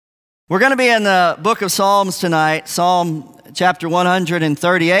We're going to be in the book of Psalms tonight, Psalm chapter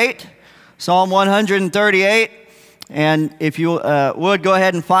 138, Psalm 138. And if you would, go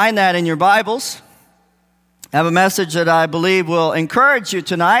ahead and find that in your Bibles. I have a message that I believe will encourage you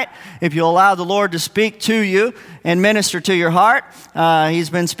tonight if you allow the Lord to speak to you and minister to your heart. He's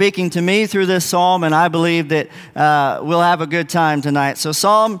been speaking to me through this psalm, and I believe that we'll have a good time tonight. So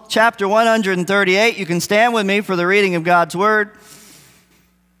Psalm chapter 138, you can stand with me for the reading of God's Word.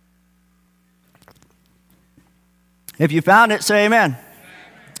 If you found it, say amen.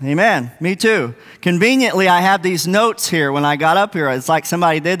 Amen. Me too. Conveniently, I have these notes here when I got up here. It's like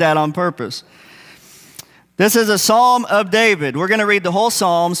somebody did that on purpose. This is a Psalm of David. We're going to read the whole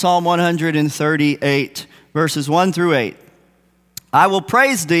Psalm, Psalm 138, verses 1 through 8. I will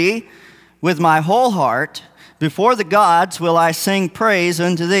praise thee with my whole heart. Before the gods will I sing praise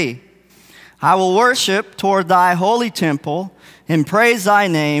unto thee. I will worship toward thy holy temple and praise thy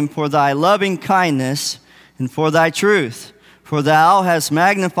name for thy loving kindness and for thy truth. For thou hast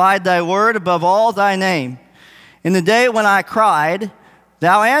magnified thy word above all thy name. In the day when I cried,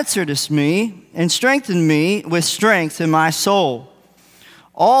 thou answeredst me and strengthened me with strength in my soul.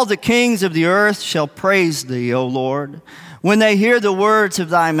 All the kings of the earth shall praise thee, O Lord, when they hear the words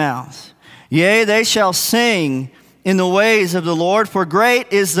of thy mouth. Yea, they shall sing in the ways of the Lord, for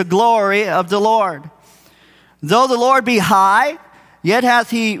great is the glory of the Lord. Though the Lord be high, yet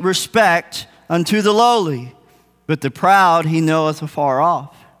hath he respect unto the lowly, but the proud he knoweth afar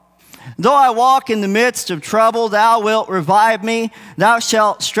off. Though I walk in the midst of trouble, thou wilt revive me. Thou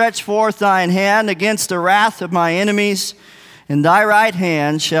shalt stretch forth thine hand against the wrath of my enemies, and thy right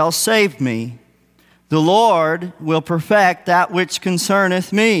hand shall save me. The Lord will perfect that which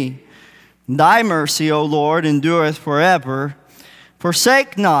concerneth me. Thy mercy, O Lord, endureth forever.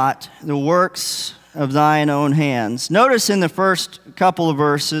 Forsake not the works of thine own hands. Notice in the first couple of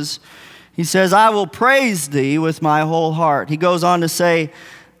verses, he says, I will praise thee with my whole heart. He goes on to say,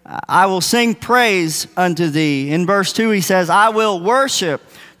 I will sing praise unto thee. In verse 2, he says, I will worship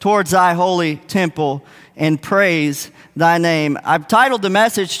towards thy holy temple and praise thy name. I've titled the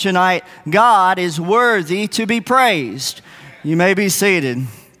message tonight, God is worthy to be praised. You may be seated.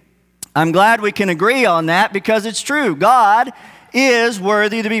 I'm glad we can agree on that because it's true. God is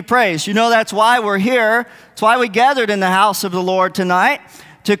worthy to be praised. You know, that's why we're here. That's why we gathered in the house of the Lord tonight,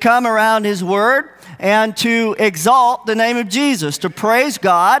 to come around His Word and to exalt the name of Jesus, to praise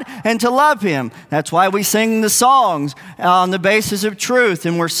God and to love Him. That's why we sing the songs on the basis of truth,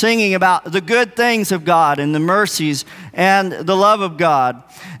 and we're singing about the good things of God and the mercies and the love of God.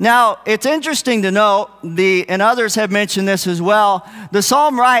 Now, it's interesting to note, and others have mentioned this as well, the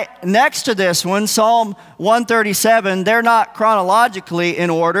psalm right next to this one, Psalm 137, they're not chronologically in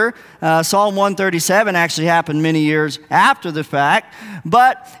order. Psalm 137 actually happened many years after the fact.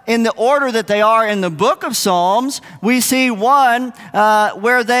 But in the order that they are in the book of Psalms, we see one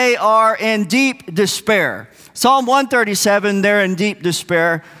where they are in deep despair. Psalm 137, they're in deep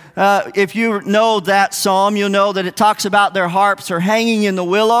despair. If you know that psalm, you'll know that it talks about their harps are hanging in the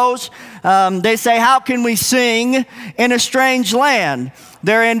willows. They say, how can we sing in a strange land?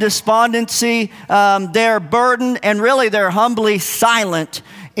 They're in despondency, they're burdened, and really they're humbly silent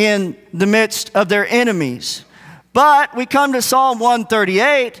in the midst of their enemies. But we come to Psalm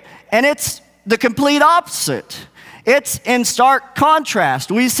 138, and it's the complete opposite. It's in stark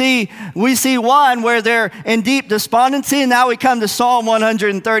contrast. We see one where they're in deep despondency, and now we come to Psalm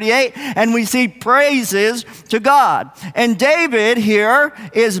 138, and we see praises to God. And David here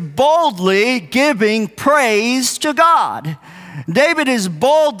is boldly giving praise to God. David is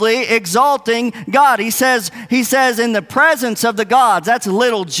boldly exalting God. He says in the presence of the gods. That's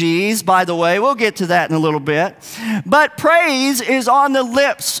little g's, by the way. We'll get to that in a little bit. But praise is on the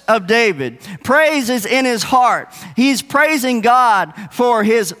lips of David. Praise is in his heart. He's praising God for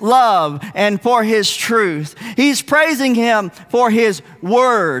His love and for His truth. He's praising Him for His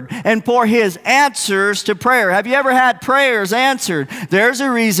word and for His answers to prayer. Have you ever had prayers answered? There's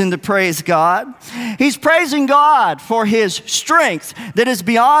a reason to praise God. He's praising God for His strength that is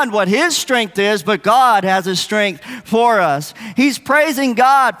beyond what His strength is, but God has a strength for us. He's praising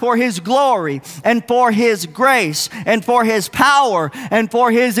God for His glory and for His grace and for His power and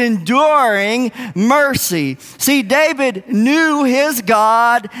for His enduring mercy. See, David knew his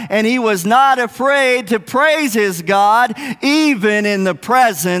God, and he was not afraid to praise his God even in the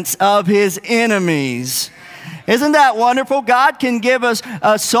presence of his enemies. Isn't that wonderful? God can give us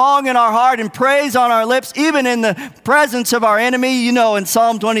a song in our heart and praise on our lips, even in the presence of our enemy. You know, in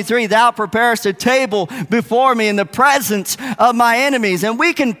Psalm 23, thou preparest a table before me in the presence of my enemies. And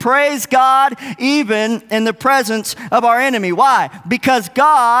we can praise God even in the presence of our enemy. Why? Because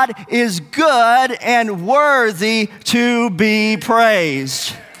God is good and worthy to be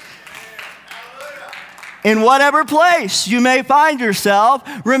praised. In whatever place you may find yourself,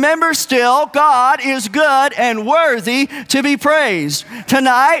 remember still, God is good and worthy to be praised.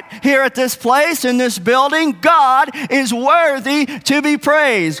 Tonight, here at this place, in this building, God is worthy to be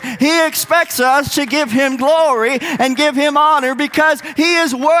praised. He expects us to give Him glory and give Him honor because He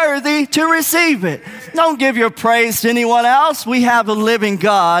is worthy to receive it. Don't give your praise to anyone else. We have a living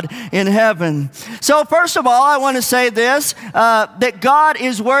God in heaven. So first of all, I want to say this, that God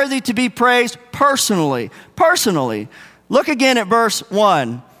is worthy to be praised personally. Personally. Look again at verse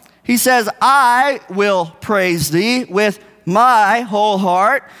 1. He says, I will praise thee with my whole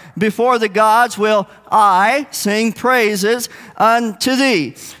heart. Before the gods will I sing praises unto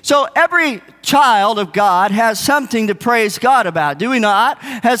thee. So every child of God has something to praise God about, do we not?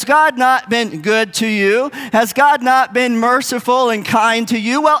 Has God not been good to you? Has God not been merciful and kind to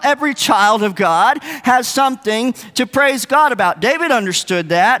you? Well, every child of God has something to praise God about. David understood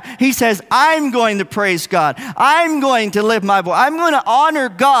that. He says, I'm going to praise God. I'm going to lift my voice. I'm going to honor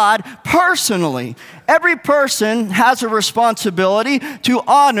God personally. Every person has a responsibility to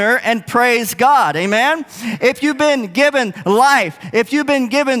honor and praise God. Amen? If you've been given life, if you've been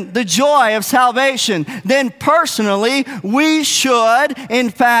given the joy of salvation, then personally, we should, in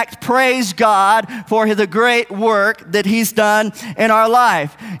fact, praise God for the great work that He's done in our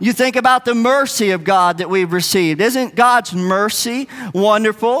life. You think about the mercy of God that we've received. Isn't God's mercy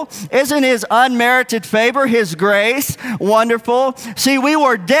wonderful? Isn't His unmerited favor, His grace, wonderful? See, we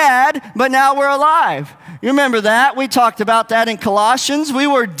were dead, but now we're alive. You remember that? We talked about that in Colossians. We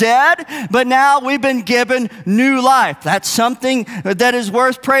were dead, but now we've been given new life. That's something that is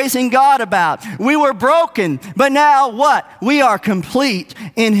worth praising God about. We were broken, but now what? We are complete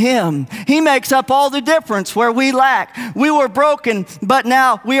in Him. He makes up all the difference where we lack. We were broken, but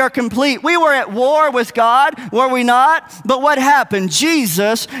now we are complete. We were at war with God, were we not? But what happened?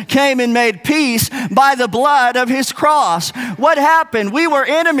 Jesus came and made peace by the blood of His cross. What happened? We were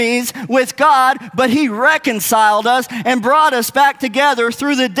enemies with God, but He reconciled us and brought us back together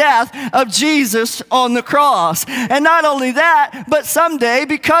through the death of Jesus on the cross. And not only that, but someday,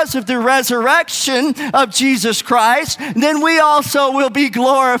 because of the resurrection of Jesus Christ, then we also will be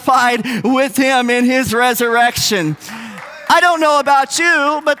glorified with Him in His resurrection. I don't know about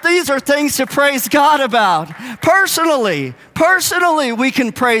you, but these are things to praise God about. Personally, we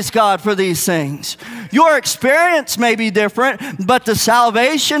can praise God for these things. Your experience may be different, but the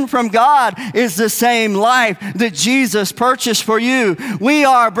salvation from God is the same life that Jesus purchased for you. We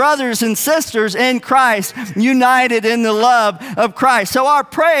are brothers and sisters in Christ, united in the love of Christ. So our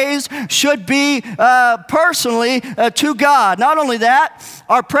praise should be personally to God. Not only that,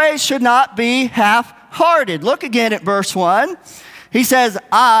 our praise should not be half-hearted. Look again at verse 1. He says,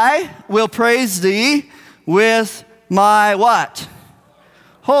 I will praise thee with my what?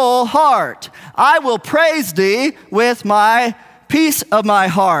 Whole heart. I will praise thee with my peace of my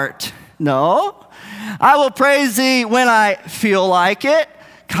heart. No. I will praise thee when I feel like it,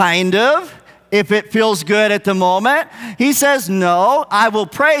 kind of, if it feels good at the moment. He says, no, I will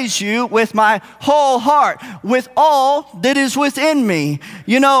praise you with my whole heart, with all that is within me.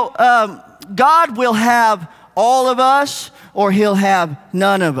 You know, God will have all of us, or He'll have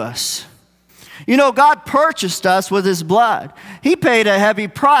none of us. You know, God purchased us with His blood. He paid a heavy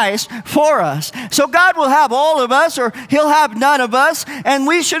price for us. So God will have all of us, or He'll have none of us, and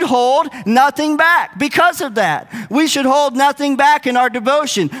we should hold nothing back because of that. We should hold nothing back in our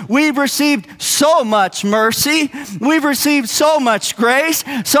devotion. We've received so much mercy. We've received so much grace,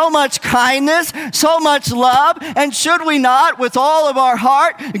 so much kindness, so much love, and should we not, with all of our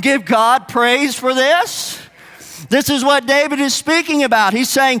heart, give God praise for this? This is what David is speaking about. He's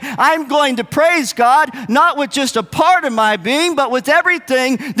saying, I'm going to praise God, not with just a part of my being, but with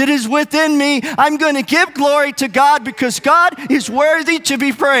everything that is within me. I'm going to give glory to God because God is worthy to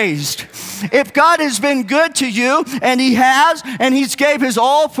be praised. If God has been good to you, and He has, and He's gave His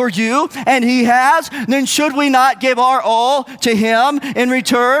all for you, and He has, then should we not give our all to Him in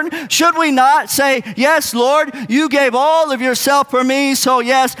return? Should we not say, yes, Lord, you gave all of yourself for me, so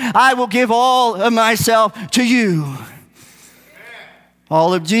yes, I will give all of myself to you.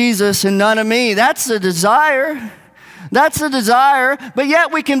 All of Jesus and none of me. That's the desire. That's the desire, but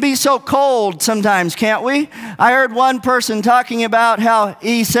yet we can be so cold sometimes, can't we? I heard one person talking about how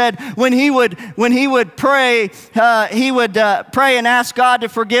he said when he would pray, he would pray and ask God to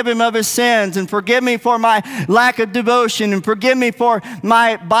forgive him of his sins and forgive me for my lack of devotion and forgive me for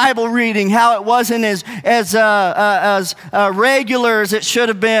my Bible reading, how it wasn't as regular as it should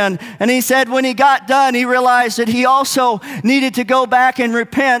have been. And he said when he got done, he realized that he also needed to go back and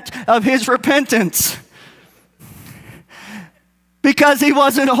repent of his repentance, because he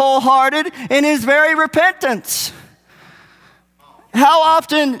wasn't wholehearted in his very repentance. How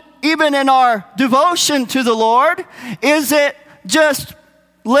often, even in our devotion to the Lord, is it just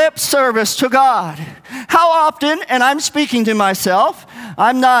lip service to God? How often, and I'm speaking to myself,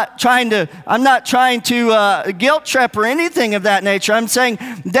 I'm not trying to guilt trip or anything of that nature. I'm saying,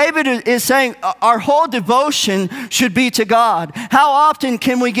 David is saying our whole devotion should be to God. How often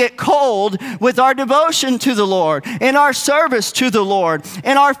can we get cold with our devotion to the Lord, in our service to the Lord,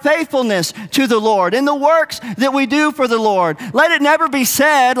 in our faithfulness to the Lord, in the works that we do for the Lord? Let it never be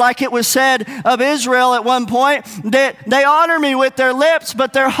said, like it was said of Israel at one point, that they honor me with their lips,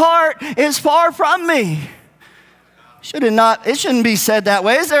 but their heart is far from me. It shouldn't be said that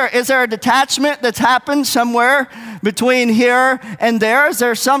way. Is there a detachment that's happened somewhere between here and there? Is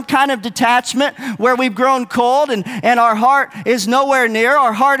there some kind of detachment where we've grown cold and our heart is nowhere near?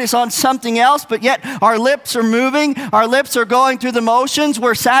 Our heart is on something else, but yet our lips are moving. Our lips are going through the motions.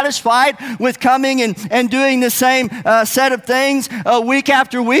 We're satisfied with coming and doing the same set of things week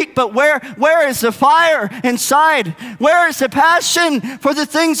after week. But where is the fire inside? Where is the passion for the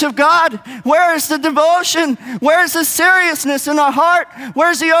things of God? Where is the devotion? Where is the seriousness in our heart?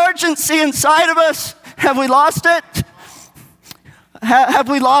 Where's the urgency inside of us? Have we lost it? Have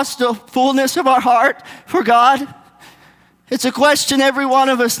we lost the fullness of our heart for God? It's a question every one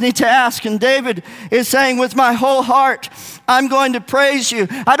of us need to ask. And David is saying, with my whole heart, I'm going to praise you.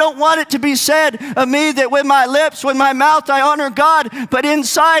 I don't want it to be said of me that with my lips, with my mouth, I honor God, but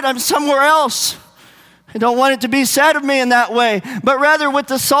inside I'm somewhere else. I don't want it to be said of me in that way, but rather with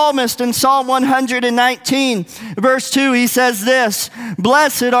the psalmist in Psalm 119, verse 2, he says this,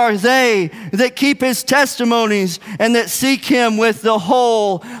 "Blessed are they that keep his testimonies and that seek him with the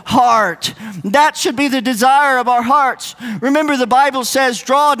whole heart." That should be the desire of our hearts. Remember, the Bible says,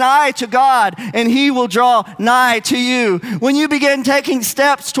 draw nigh to God and he will draw nigh to you. When you begin taking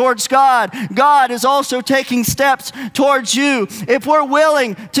steps towards God, God is also taking steps towards you. If we're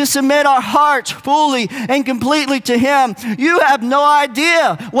willing to submit our hearts fully and completely to him, you have no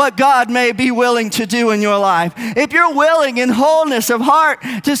idea what God may be willing to do in your life. If you're willing in wholeness of heart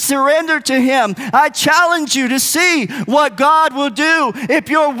to surrender to him, I challenge you to see what God will do if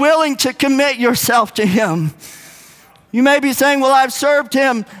you're willing to commit yourself to him. You may be saying, well, I've served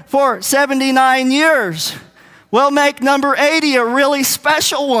him for 79 years. Well, make number 80 a really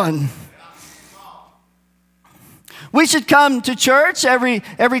special one. We should come to church every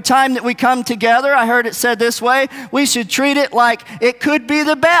time that we come together. I heard it said this way, we should treat it like it could be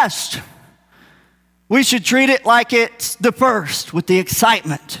the best. We should treat it like it's the first, with the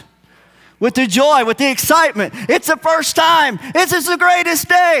excitement, with the joy, with the excitement. It's the first time. This is the greatest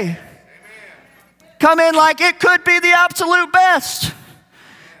day. Amen. Come in like it could be the absolute best,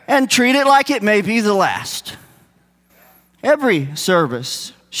 and treat it like it may be the last. Every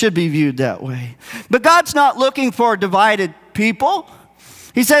service should be viewed that way. But God's not looking for divided people.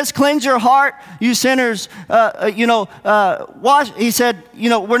 He says, cleanse your heart, you sinners. Wash. He said,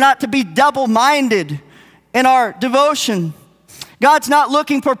 we're not to be double-minded in our devotion. God's not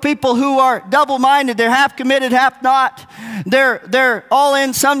looking for people who are double-minded. They're half committed, half not. They're all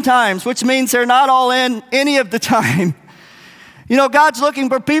in sometimes, which means they're not all in any of the time. God's looking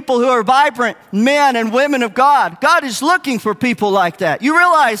for people who are vibrant men and women of God. God is looking for people like that. You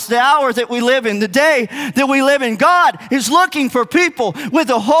realize the hour that we live in, the day that we live in, God is looking for people with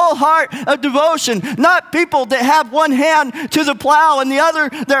a whole heart of devotion, not people that have one hand to the plow and the other,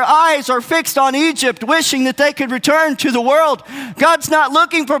 their eyes are fixed on Egypt, wishing that they could return to the world. God's not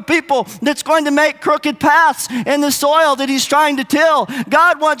looking for people that's going to make crooked paths in the soil that he's trying to till.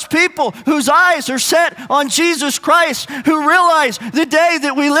 God wants people whose eyes are set on Jesus Christ, who realize the day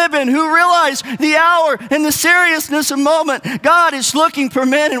that we live in, who realize the hour and the seriousness of moment. God is looking for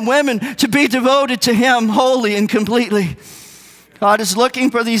men and women to be devoted to him wholly and completely. God is looking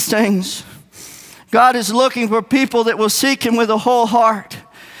for these things. God is looking for people that will seek him with a whole heart.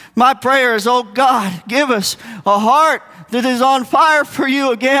 My prayer is, oh God, give us a heart that is on fire for you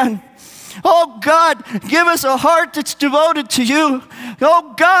again. Oh God, give us a heart that's devoted to you.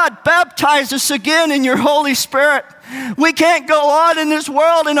 Oh God, baptize us again in your Holy Spirit. We can't go on in this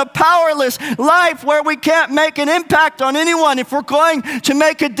world in a powerless life where we can't make an impact on anyone. If we're going to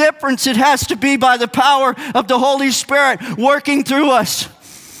make a difference, it has to be by the power of the Holy Spirit working through us.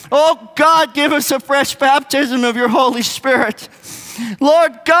 Oh God, give us a fresh baptism of your Holy Spirit.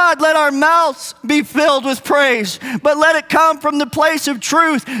 Lord God, let our mouths be filled with praise, but let it come from the place of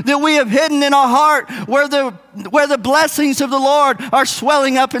truth that we have hidden in our heart, where the blessings of the Lord are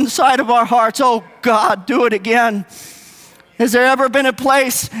swelling up inside of our hearts. Oh God, do it again. Has there ever been a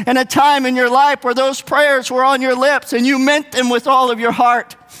place and a time in your life where those prayers were on your lips and you meant them with all of your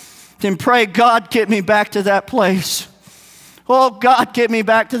heart? Then pray, God, get me back to that place. Oh God, get me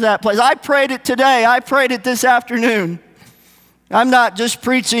back to that place. I prayed it today. I prayed it this afternoon. I'm not just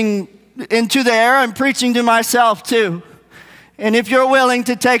preaching into the air, I'm preaching to myself too. And if you're willing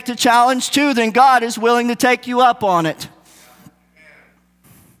to take the challenge too, then God is willing to take you up on it.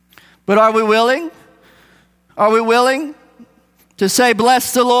 But are we willing? Are we willing to say,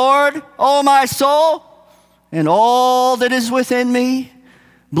 bless the Lord, O my soul, and all that is within me?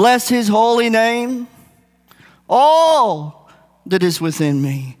 Bless his holy name. All that is within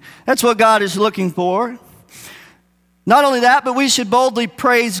me. That's what God is looking for. Not only that, but we should boldly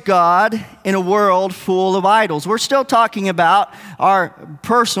praise God in a world full of idols. We're still talking about our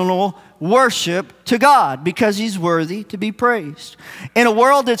personal worship to God because he's worthy to be praised. In a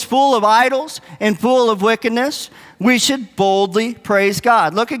world that's full of idols and full of wickedness, we should boldly praise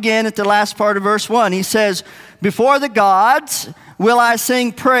God. Look again at the last part of verse 1. He says, before the gods will I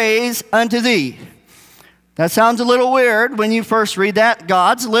sing praise unto thee. That sounds a little weird when you first read that.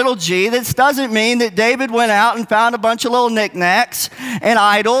 God's, little g. This doesn't mean that David went out and found a bunch of little knickknacks and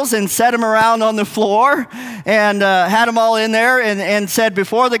idols and set them around on the floor and had them all in there and said,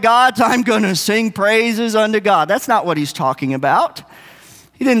 before the gods, I'm going to sing praises unto God. That's not what he's talking about.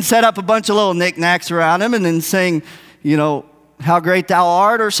 He didn't set up a bunch of little knickknacks around him and then sing, how great thou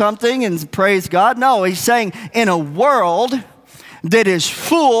art or something and praise God. No, he's saying in a world that is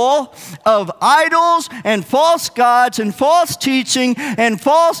full of idols and false gods and false teaching and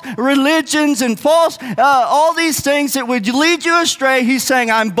false religions and false, all these things that would lead you astray. He's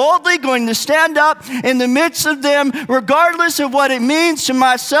saying, I'm boldly going to stand up in the midst of them, regardless of what it means to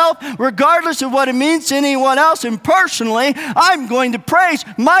myself, regardless of what it means to anyone else. And personally, I'm going to praise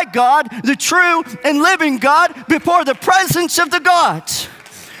my God, the true and living God, before the presence of the gods.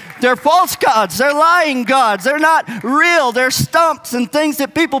 They're false gods. They're lying gods. They're not real. They're stumps and things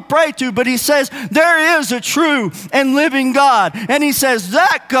that people pray to. But he says, there is a true and living God. And he says,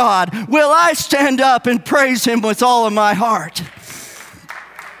 that God will I stand up and praise him with all of my heart.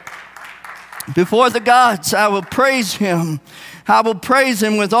 Before the gods, I will praise him. I will praise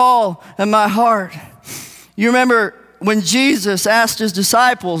him with all of my heart. You remember when Jesus asked his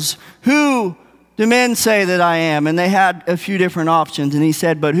disciples, who do men say that I am? And they had a few different options. And he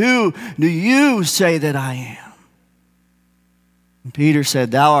said, but who do you say that I am? And Peter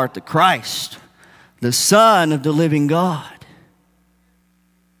said, thou art the Christ, the Son of the living God.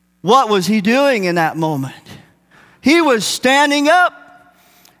 What was he doing in that moment? He was standing up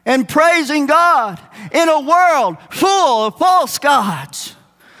and praising God in a world full of false gods,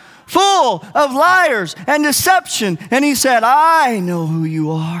 full of liars and deception. And he said, I know who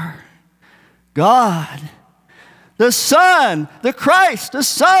you are. God, the Son, the Christ, the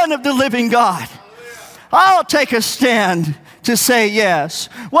Son of the living God. I'll take a stand to say yes.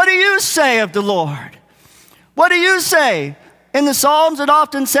 What do you say of the Lord? What do you say? In the Psalms, it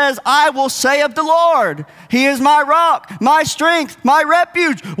often says, I will say of the Lord, he is my rock, my strength, my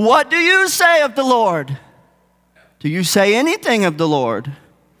refuge. What do you say of the Lord? Do you say anything of the Lord?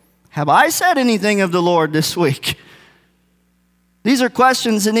 Have I said anything of the Lord this week? These are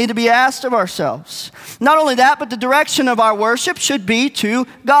questions that need to be asked of ourselves. Not only that, but the direction of our worship should be to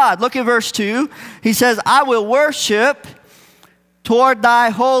God. Look at verse 2. He says, I will worship toward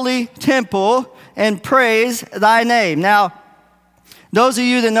thy holy temple and praise thy name. Now, those of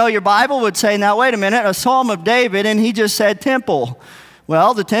you that know your Bible would say, now wait a minute, a Psalm of David, and he just said temple.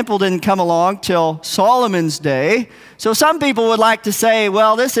 Well, the temple didn't come along till Solomon's day. So some people would like to say,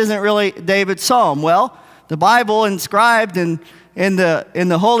 well, this isn't really David's psalm. Well, the Bible inscribed in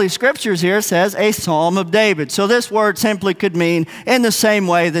the Holy Scriptures here says a Psalm of David. So this word simply could mean in the same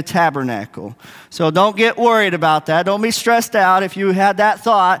way the tabernacle. So don't get worried about that. Don't be stressed out if you had that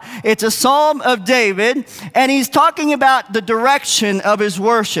thought. It's a Psalm of David, and he's talking about the direction of his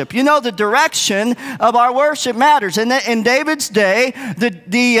worship. You know, the direction of our worship matters. And in David's day,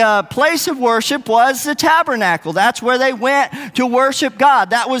 the place of worship was the tabernacle. That's where they went to worship God.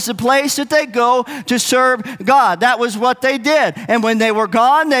 That was the place that they go to serve God. That was what they did. And when they were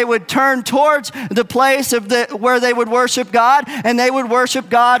gone, they would turn towards the place where they would worship God, and they would worship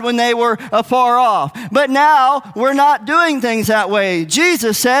God when they were afar off. But now we're not doing things that way.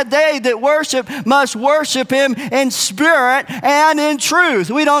 Jesus said they that worship must worship him in spirit and in truth.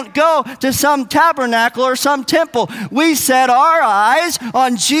 We don't go to some tabernacle or some temple. We set our eyes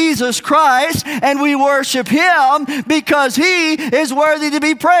on Jesus Christ and we worship him because he is worthy to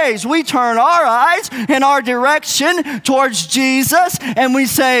be praised. We turn our eyes in our direction towards Jesus and we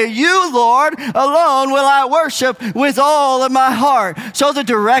say, you, Lord, alone will I worship with all of my heart. So the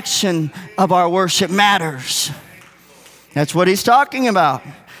direction of our worship matters. That's what he's talking about.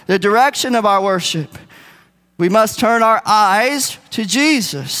 The direction of our worship. We must turn our eyes to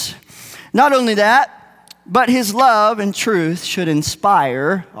Jesus. Not only that, but his love and truth should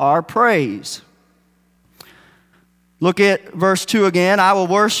inspire our praise. Look at verse 2 again. I will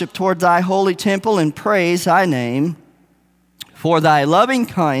worship toward thy holy temple and praise thy name for thy loving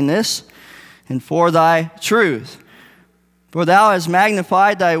kindness and for thy truth. For thou hast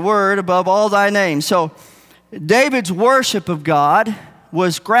magnified thy word above all thy name. So David's worship of God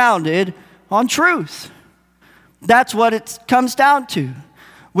was grounded on truth. That's what it comes down to.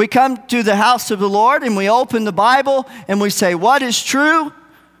 We come to the house of the Lord and we open the Bible and we say, what is true?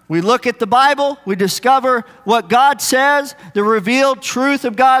 We look at the Bible, we discover what God says, the revealed truth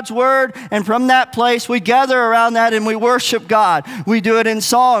of God's word, and from that place we gather around that and we worship God. We do it in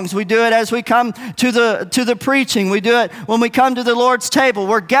songs. We do it as we come to the preaching. We do it when we come to the Lord's table.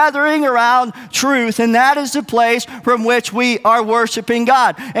 We're gathering around truth, and that is the place from which we are worshiping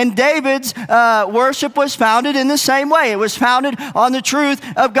God. And David's worship was founded in the same way. It was founded on the truth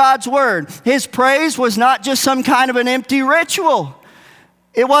of God's word. His praise was not just some kind of an empty ritual.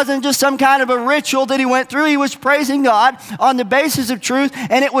 It wasn't just some kind of a ritual that he went through. He was praising God on the basis of truth,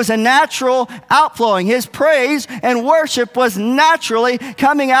 and it was a natural outflowing. His praise and worship was naturally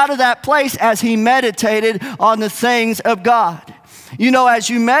coming out of that place as he meditated on the things of God. You know, as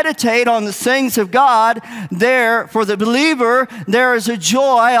you meditate on the things of God, there, for the believer, there is a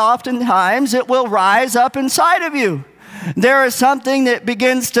joy oftentimes that will rise up inside of you. There is something that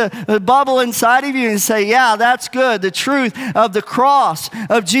begins to bubble inside of you and say, yeah, that's good. The truth of the cross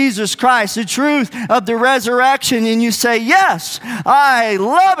of Jesus Christ, the truth of the resurrection. And you say, yes, I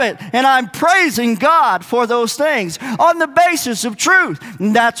love it. And I'm praising God for those things on the basis of truth.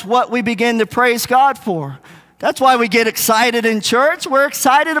 And that's what we begin to praise God for. That's why we get excited in church. We're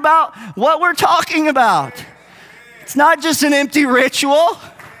excited about what we're talking about. It's not just an empty ritual.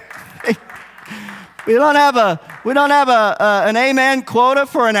 We don't have an amen quota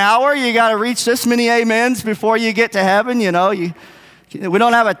for an hour. You got to reach this many amens before you get to heaven. You know, we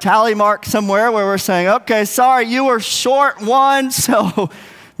don't have a tally mark somewhere where we're saying, okay, sorry, you were short one, so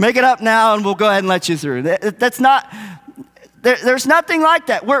make it up now and we'll go ahead and let you through. That's not, there's nothing like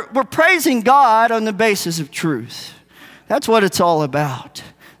that. We're praising God on the basis of truth. That's what it's all about.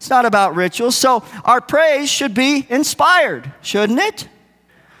 It's not about rituals. So our praise should be inspired, shouldn't it?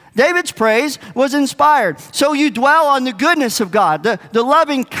 David's praise was inspired. So you dwell on the goodness of God, the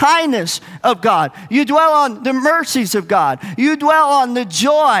loving kindness of God. You dwell on the mercies of God. You dwell on the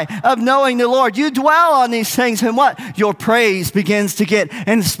joy of knowing the Lord. You dwell on these things, and what? Your praise begins to get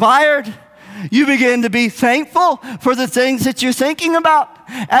inspired. You begin to be thankful for the things that you're thinking about.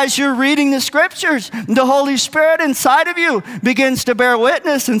 As you're reading the scriptures, the Holy Spirit inside of you begins to bear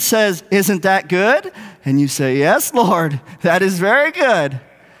witness and says, isn't that good? And you say, yes, Lord, that is very good.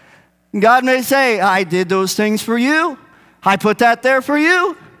 God may say, I did those things for you. I put that there for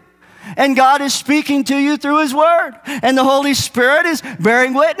you. And God is speaking to you through his word. And the Holy Spirit is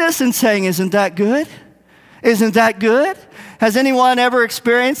bearing witness and saying, isn't that good? Isn't that good? Has anyone ever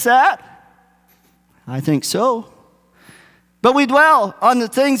experienced that? I think so. But we dwell on the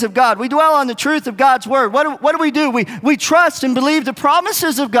things of God. We dwell on the truth of God's word. What do? We trust and believe the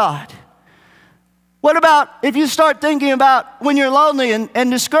promises of God. What about if you start thinking about when you're lonely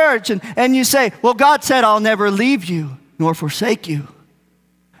and discouraged and you say, well, God said, I'll never leave you nor forsake you.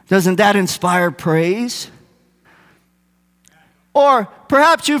 Doesn't that inspire praise? Or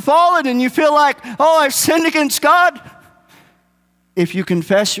perhaps you've fallen and you feel like, oh, I've sinned against God. If you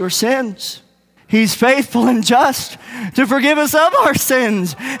confess your sins, he's faithful and just to forgive us of our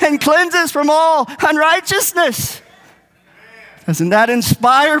sins and cleanse us from all unrighteousness. Doesn't that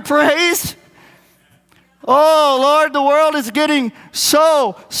inspire praise? Oh, Lord, the world is getting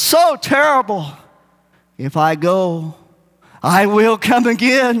so terrible. If I go, I will come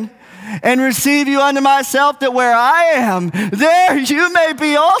again and receive you unto myself, that where I am, there you may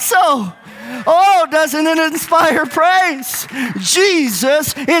be also. Oh, doesn't it inspire praise?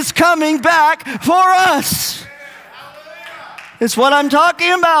 Jesus is coming back for us. It's what I'm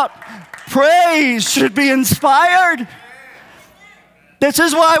talking about. Praise should be inspired. This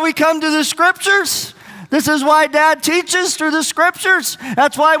is why we come to the Scriptures. This is why Dad teaches through the Scriptures.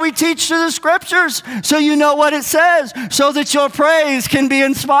 That's why we teach through the Scriptures, so you know what it says, so that your praise can be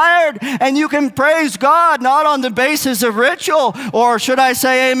inspired, and you can praise God not on the basis of ritual, or should I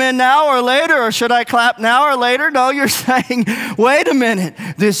say amen now or later, or should I clap now or later? No, you're saying, wait a minute,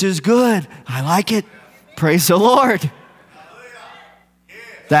 this is good. I like it. Praise the Lord.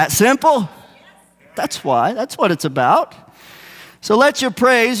 That simple. That's why. That's what it's about. So let your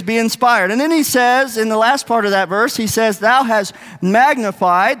praise be inspired. And then he says, in the last part of that verse, he says, thou hast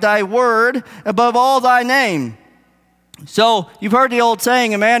magnified thy word above all thy name. So you've heard the old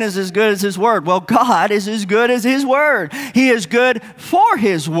saying, a man is as good as his word. Well, God is as good as his word. He is good for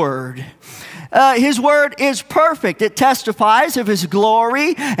his word. His word is perfect. It testifies of his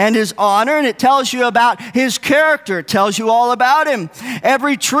glory and his honor, and it tells you about his character. It tells you all about him.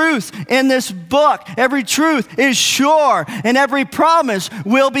 Every truth in this book, every truth is sure, and every promise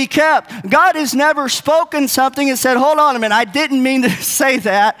will be kept. God has never spoken something and said, hold on a minute, I didn't mean to say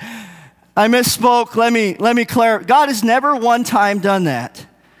that. I misspoke. Let me clarify. God has never one time done that.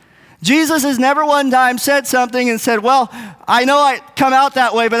 Jesus has never one time said something and said, well, I know I come out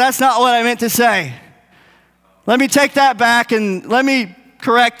that way, but that's not what I meant to say. Let me take that back and let me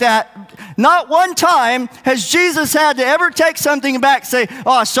correct that. Not one time has Jesus had to ever take something back and say,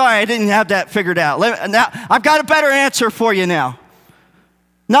 oh, sorry, I didn't have that figured out. Now, I've got a better answer for you now.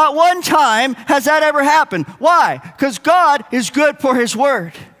 Not one time has that ever happened. Why? Because God is good for his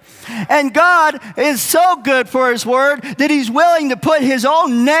word. And God is so good for his word that he's willing to put his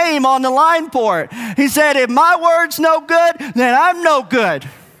own name on the line for it. He said, if my word's no good, then I'm no good.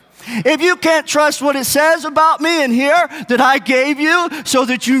 If you can't trust what it says about me in here that I gave you so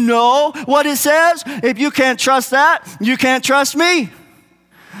that you know what it says, if you can't trust that, you can't trust me.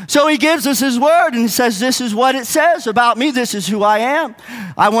 So he gives us his word and he says, this is what it says about me. This is who I am.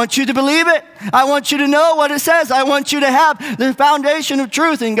 I want you to believe it. I want you to know what it says. I want you to have the foundation of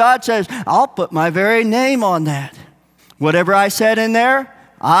truth. And God says, I'll put my very name on that. Whatever I said in there,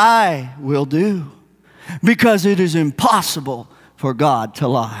 I will do. Because it is impossible for God to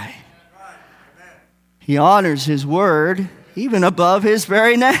lie. He honors his word even above his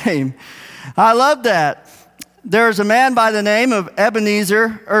very name. I love that. There's a man by the name of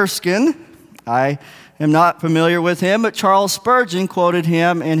Ebenezer Erskine. I am not familiar with him, but Charles Spurgeon quoted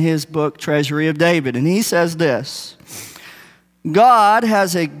him in his book, Treasury of David. And he says this, God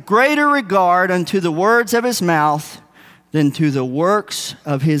has a greater regard unto the words of his mouth than to the works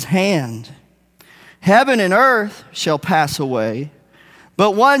of his hand. Heaven and earth shall pass away,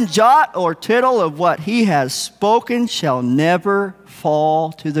 but one jot or tittle of what he has spoken shall never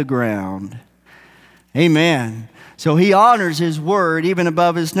fall to the ground. Amen. So he honors his word even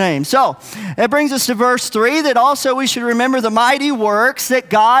above his name. So that brings us to verse 3, that also we should remember the mighty works that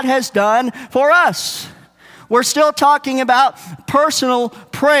God has done for us. We're still talking about personal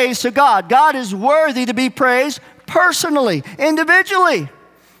praise to God. God is worthy to be praised personally, individually.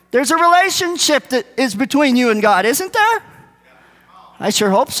 There's a relationship that is between you and God, isn't there? I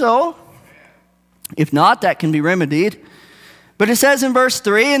sure hope so. If not, that can be remedied. But it says in verse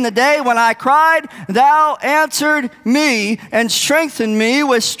 3, in the day when I cried, thou answered me and strengthened me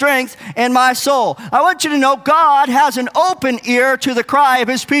with strength in my soul. I want you to know God has an open ear to the cry of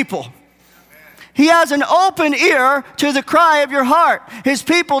his people. He has an open ear to the cry of your heart. His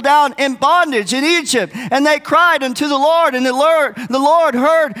people down in bondage in Egypt, and they cried unto the Lord, and the Lord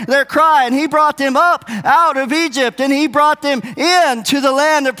heard their cry, and he brought them up out of Egypt, and he brought them into the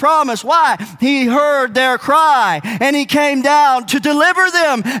land of promise. Why? He heard their cry, and he came down to deliver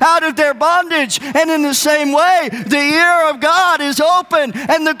them out of their bondage. And in the same way, the ear of God is open,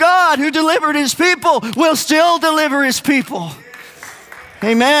 and the God who delivered his people will still deliver his people.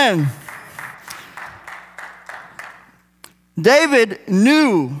 Amen. David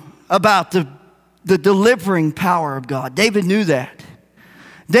knew about the delivering power of God. David knew that.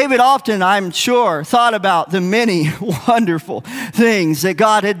 David often, I'm sure, thought about the many wonderful things that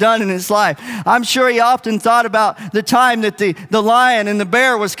God had done in his life. I'm sure he often thought about the time that the lion and the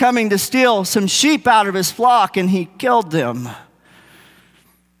bear was coming to steal some sheep out of his flock, and he killed them.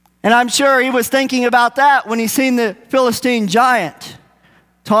 And I'm sure he was thinking about that when he seen the Philistine giant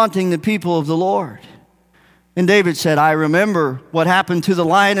taunting the people of the Lord. And David said, I remember what happened to the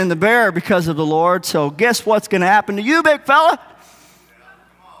lion and the bear because of the Lord, so guess what's going to happen to you, big fella?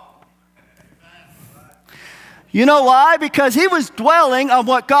 You know why? Because he was dwelling on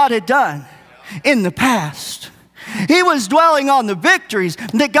what God had done in the past. He was dwelling on the victories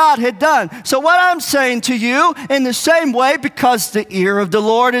that God had done. So what I'm saying to you, in the same way, because the ear of the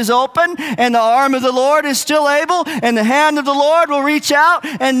Lord is open and the arm of the Lord is still able and the hand of the Lord will reach out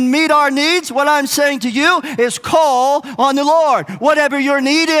and meet our needs, what I'm saying to you is call on the Lord. Whatever your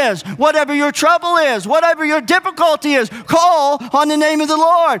need is, whatever your trouble is, whatever your difficulty is, call on the name of the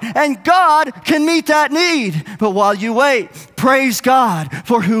Lord, and God can meet that need. But while you wait, praise God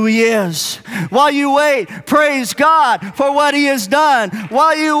for who He is. While you wait, praise God for what He has done.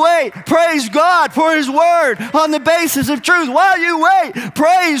 While you wait, praise God for His word on the basis of truth. While you wait,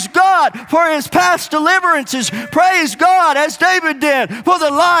 praise God for His past deliverances. Praise God, as David did, for the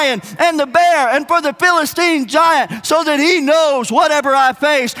lion and the bear and for the Philistine giant, so that he knows whatever I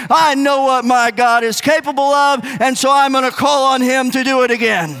face, I know what my God is capable of, and so I'm going to call on Him to do it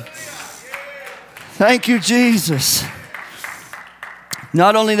again. Thank you, Jesus.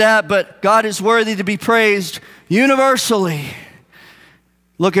 Not only that, but God is worthy to be praised universally.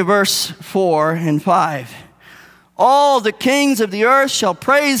 Look at verse 4 and 5. All the kings of the earth shall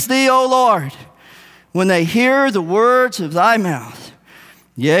praise Thee, O Lord, when they hear the words of Thy mouth.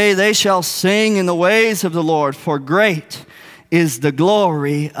 Yea, they shall sing in the ways of the Lord, for great is the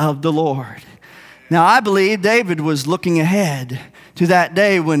glory of the Lord. Now, I believe David was looking ahead to that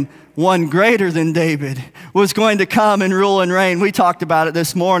day when one greater than David was going to come and rule and reign. We talked about it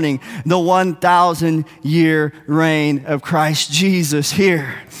this morning, the 1,000-year reign of Christ Jesus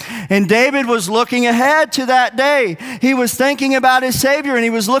here. And David was looking ahead to that day. He was thinking about his Savior, and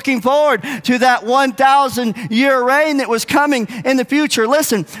he was looking forward to that 1,000-year reign that was coming in the future.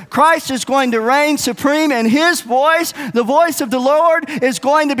 Listen, Christ is going to reign supreme, and His voice, the voice of the Lord, is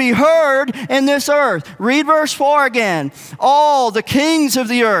going to be heard in this earth. Read verse 4 again. All the kings of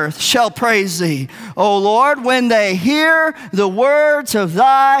the earth shall praise Thee, O Lord, when they hear the words of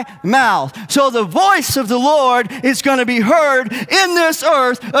Thy mouth. So the voice of the Lord is going to be heard in this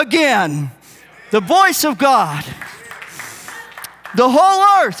earth again. The voice of God. The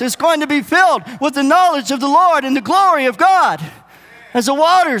whole earth is going to be filled with the knowledge of the Lord and the glory of God. As the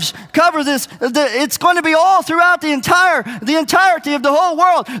waters cover this, it's going to be all throughout the entirety of the whole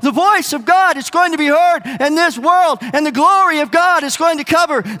world. The voice of God is going to be heard in this world, and the glory of God is going to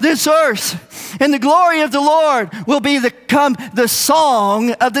cover this earth. And the glory of the Lord will become the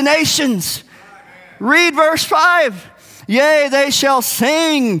song of the nations. Read verse 5. Yea, they shall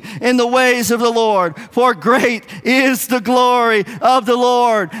sing in the ways of the Lord, for great is the glory of the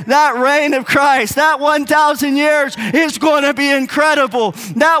Lord. That reign of Christ, that 1,000 years is going to be incredible.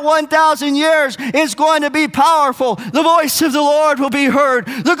 That 1,000 years is going to be powerful. The voice of the Lord will be heard.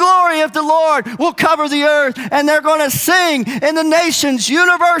 The glory of the Lord will cover the earth, and they're going to sing in the nations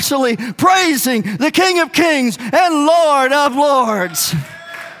universally, praising the King of Kings and Lord of Lords.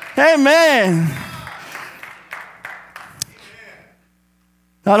 Amen.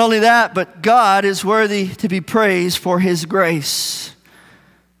 Not only that, but God is worthy to be praised for His grace.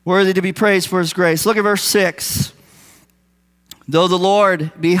 Worthy to be praised for His grace. Look at verse 6. Though the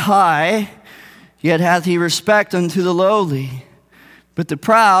Lord be high, yet hath He respect unto the lowly, but the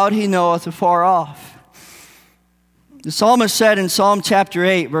proud He knoweth afar off. The psalmist said in Psalm chapter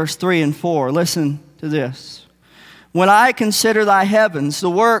 8, verse 3 and 4, listen to this. When I consider Thy heavens, the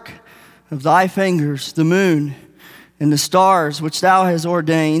work of Thy fingers, the moon, and the stars which Thou hast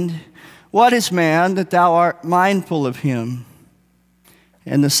ordained, what is man that Thou art mindful of him,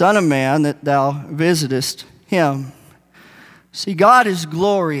 and the Son of Man that Thou visitest him? See, God is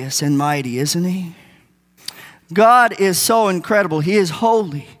glorious and mighty, isn't He? God is so incredible. He is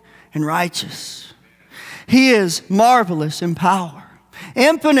holy and righteous. He is marvelous in power,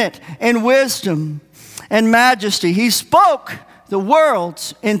 infinite in wisdom and majesty. He spoke the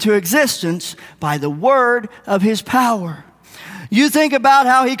worlds into existence by the word of His power. You think about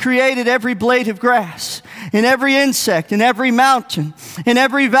how He created every blade of grass, and every insect, and every mountain, and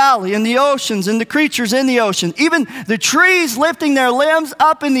every valley, and the oceans, and the creatures in the ocean, even the trees lifting their limbs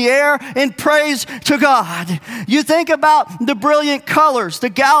up in the air in praise to God. You think about the brilliant colors, the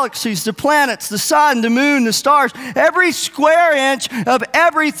galaxies, the planets, the sun, the moon, the stars. Every square inch of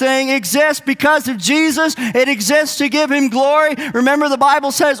everything exists because of Jesus. It exists to give Him glory. Remember, the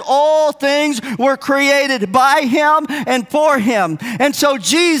Bible says all things were created by Him and for Him. And so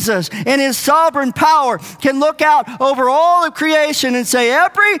Jesus, in His sovereign power, can look out over all of creation and say,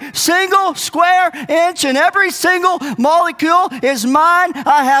 every single square inch and every single molecule is mine.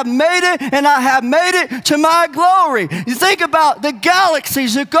 I have made it, and I have made it to my glory. You think about the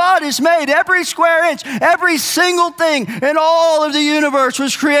galaxies that God has made. Every square inch, every single thing in all of the universe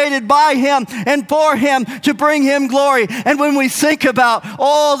was created by Him and for Him to bring Him glory. And when we think about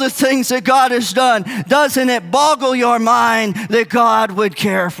all the things that God has done, doesn't it boggle your mind that God would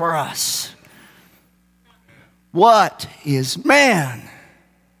care for us? What is man?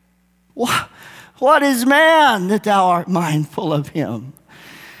 What is man that thou art mindful of him,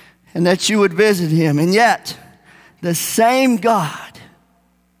 and that you would visit him? And yet, the same God,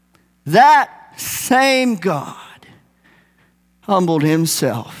 that same God, humbled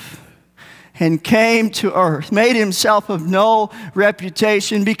himself and came to earth, made himself of no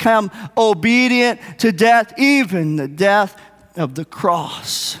reputation, become obedient to death, even the death of the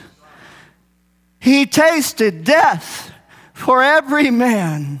cross. He tasted death for every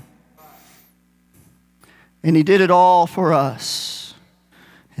man, and he did it all for us.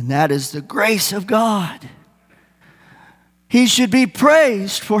 And that is the grace of God. He should be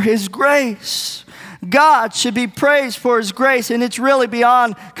praised for his grace. God should be praised for his grace, and it's really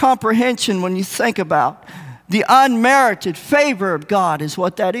beyond comprehension when you think about the unmerited favor of God is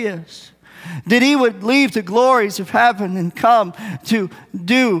what that is. That he would leave the glories of heaven and come to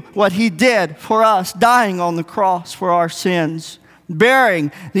do what he did for us, dying on the cross for our sins,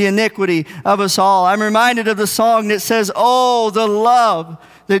 bearing the iniquity of us all. I'm reminded of the song that says, oh, the love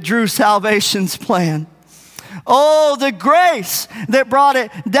that drew salvation's plan. Oh, the grace that brought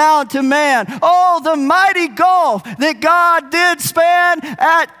it down to man. Oh, the mighty gulf that God did span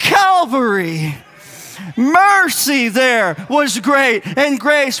at Calvary. Mercy there was great, and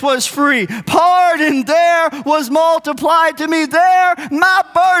grace was free. Pardon there was multiplied to me. There my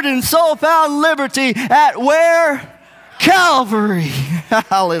burdened soul found liberty. At where? Calvary.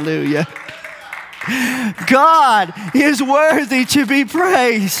 Hallelujah. God is worthy to be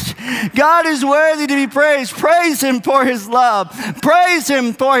praised. God is worthy to be praised. Praise him for his love. Praise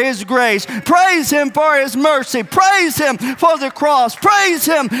him for his grace. Praise him for his mercy. Praise him for the cross. Praise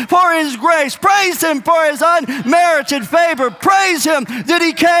him for his grace. Praise him for his unmerited favor. Praise him that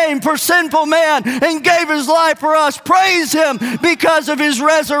he came for sinful man and gave his life for us. Praise him because of his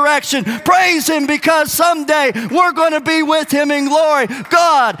resurrection. Praise him because someday we're going to be with him in glory.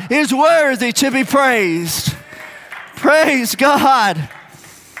 God is worthy to be praised. Praise God.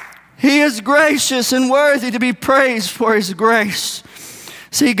 He is gracious and worthy to be praised for his grace.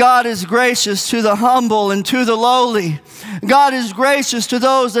 See, God is gracious to the humble and to the lowly. God is gracious to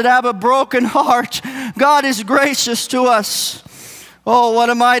those that have a broken heart. God is gracious to us. Oh, what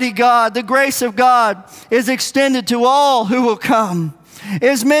a mighty God. The grace of God is extended to all who will come.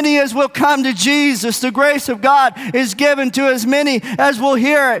 As many as will come to Jesus, the grace of God is given to as many as will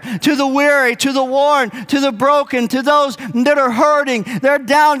hear it, to the weary, to the worn, to the broken, to those that are hurting, they're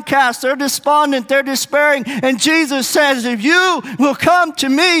downcast, they're despondent, they're despairing. And Jesus says, if you will come to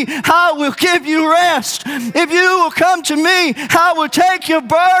me, I will give you rest. If you will come to me, I will take your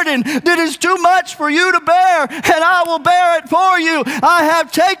burden that is too much for you to bear, and I will bear it for you. I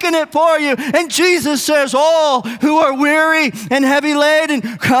have taken it for you. And Jesus says, all who are weary and heavy laden,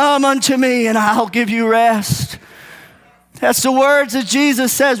 come unto me and I'll give you rest. That's the words that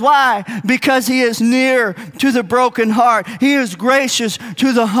Jesus says. Why? Because he is near to the broken heart. He is gracious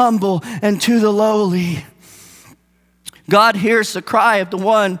to the humble and to the lowly. God hears the cry of the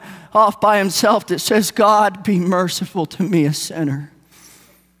one off by himself that says, God, be merciful to me, a sinner.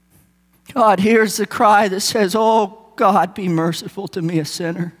 God hears the cry that says, oh, God, be merciful to me, a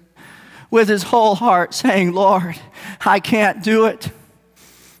sinner. With his whole heart saying, Lord, I can't do it,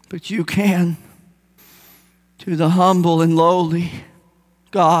 but you can. To the humble and lowly,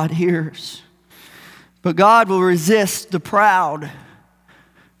 God hears. But God will resist the proud.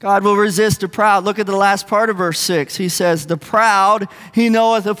 God will resist the proud. Look at the last part of verse 6. He says, the proud he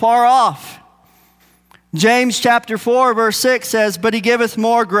knoweth afar off. James chapter 4 verse 6 says, but he giveth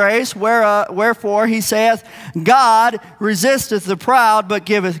more grace, wherefore he saith, God resisteth the proud, but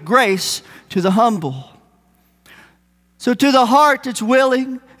giveth grace to the humble. So to the heart that's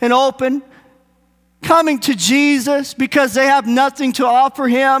willing and open, coming to Jesus because they have nothing to offer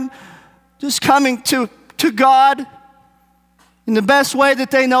him, just coming to God in the best way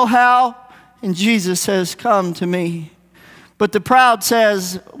that they know how, and Jesus says, come to me. But the proud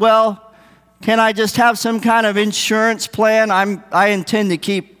says, well, can I just have some kind of insurance plan? I intend to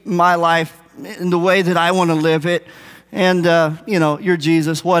keep my life in the way that I want to live it. And, you're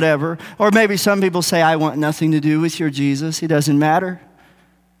Jesus, whatever. Or maybe some people say, I want nothing to do with your Jesus. He doesn't matter.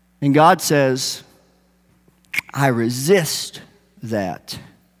 And God says, I resist that.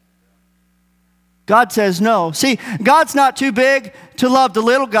 God says no. See, God's not too big to love the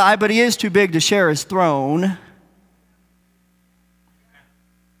little guy, but he is too big to share his throne.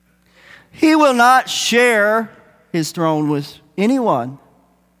 He will not share his throne with anyone.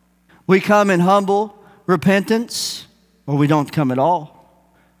 We come in humble repentance, or we don't come at all.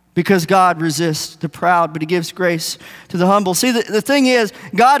 Because God resists the proud, but he gives grace to the humble. See, the thing is,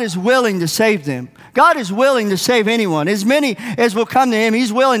 God is willing to save them. God is willing to save anyone. As many as will come to him,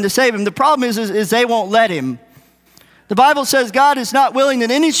 he's willing to save them. The problem is they won't let him. The Bible says God is not willing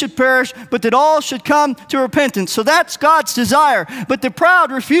that any should perish, but that all should come to repentance. So that's God's desire. But the proud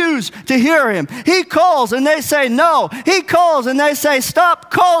refuse to hear him. He calls and they say no. He calls and they say,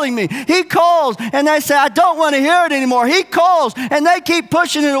 stop calling me. He calls and they say, I don't want to hear it anymore. He calls and they keep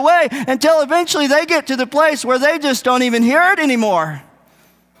pushing it away until eventually they get to the place where they just don't even hear it anymore.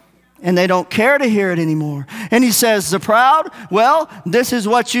 And they don't care to hear it anymore. And he says, the proud, well, this is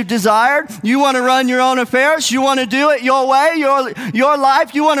what you desired. You want to run your own affairs. You want to do it your way, your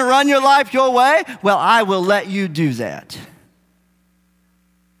life. You want to run your life your way. Well, I will let you do that.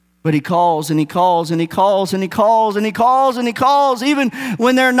 But he calls and he calls and he calls and he calls and he calls and he calls, even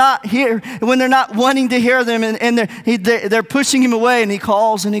when they're not here, when they're not wanting to hear them, and they're pushing him away. And he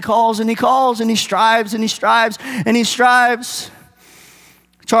calls and he calls and he calls and he strives and he strives and he strives.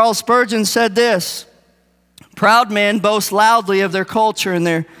 Charles Spurgeon said this: proud men boast loudly of their culture and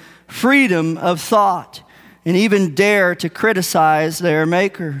their freedom of thought, and even dare to criticize their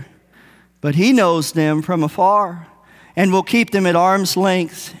maker. But he knows them from afar and will keep them at arm's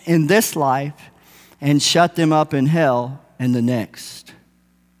length in this life and shut them up in hell in the next.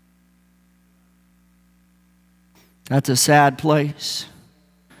 That's a sad place.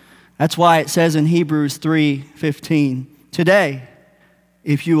 That's why it says in Hebrews 3:15, today,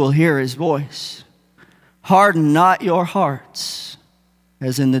 if you will hear his voice, harden not your hearts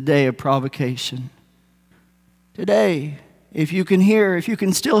as in the day of provocation. Today, if you can hear, if you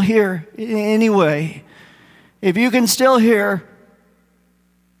can still hear anyway, if you can still hear,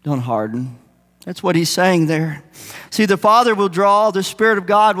 don't harden. That's what he's saying there. See, the Father will draw, the Spirit of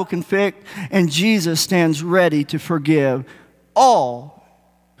God will convict, and Jesus stands ready to forgive all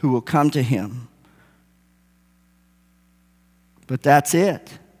who will come to him. But that's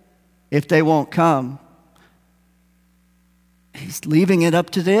it. If they won't come, he's leaving it up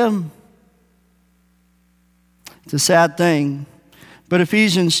to them. It's a sad thing. But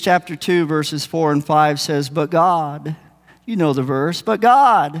Ephesians chapter 2, verses 4 and 5 says, but God, you know the verse, but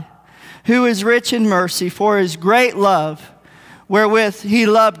God, who is rich in mercy, for his great love, wherewith he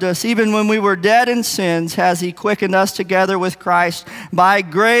loved us, even when we were dead in sins, has he quickened us together with Christ. By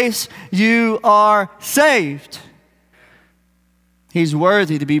grace you are saved. He's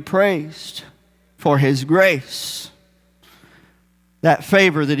worthy to be praised for his grace. That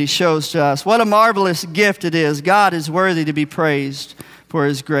favor that he shows to us. What a marvelous gift it is. God is worthy to be praised for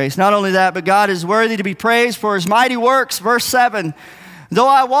his grace. Not only that, but God is worthy to be praised for his mighty works. Verse 7, though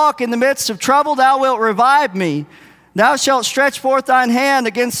I walk in the midst of trouble, thou wilt revive me. Thou shalt stretch forth thine hand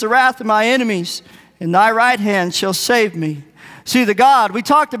against the wrath of my enemies, and thy right hand shall save me. See, the God, we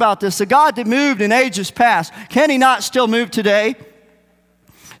talked about this, the God that moved in ages past, can he not still move today?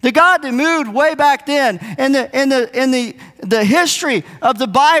 The God that moved way back then in the history of the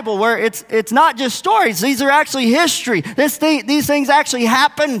Bible, where it's not just stories, these are actually history. These things actually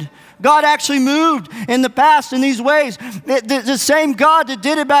happened. God actually moved in the past in these ways. The same God that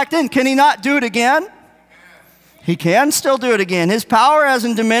did it back then, can he not do it again? He can still do it again. His power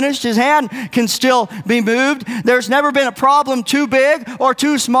hasn't diminished. His hand can still be moved. There's never been a problem too big or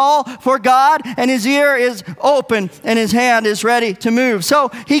too small for God, and his ear is open and his hand is ready to move. So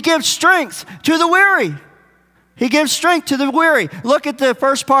he gives strength to the weary. He gives strength to the weary. Look at the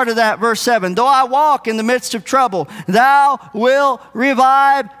first part of that, verse 7. Though I walk in the midst of trouble, thou wilt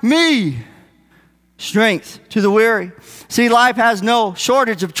revive me. Strength to the weary. See, life has no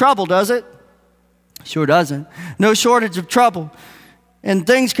shortage of trouble, does it? Sure doesn't. No shortage of trouble. And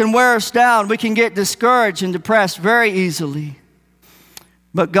things can wear us down. We can get discouraged and depressed very easily.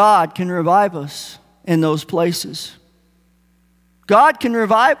 But God can revive us in those places. God can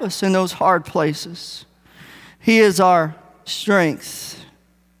revive us in those hard places. He is our strength.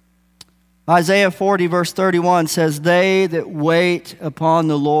 Isaiah 40 verse 31 says, they that wait upon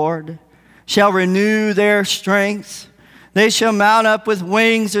the Lord shall renew their strength. They shall mount up with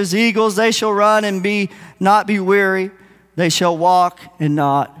wings as eagles. They shall run and not be weary. They shall walk and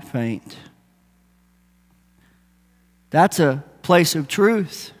not faint. That's a place of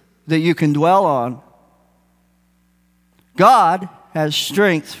truth that you can dwell on. God has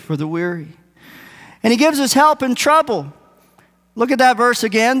strength for the weary. And he gives us help in trouble. Look at that verse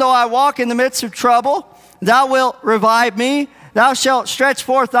again. Though I walk in the midst of trouble, thou wilt revive me. Thou shalt stretch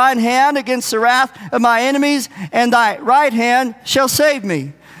forth thine hand against the wrath of my enemies, and thy right hand shall save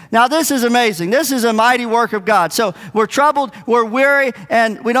me. Now this is amazing. This is a mighty work of God. So we're troubled, we're weary,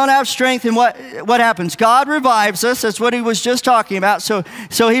 and we don't have strength. And what happens? God revives us. That's what he was just talking about. So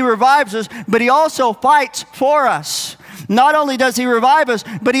he revives us, but he also fights for us. Not only does he revive us,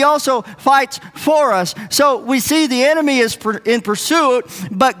 but he also fights for us. So we see the enemy is in pursuit,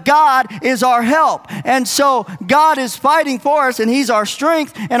 but God is our help. And so God is fighting for us, and he's our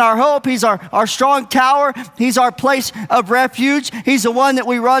strength and our hope. He's our strong tower. He's our place of refuge. He's the one that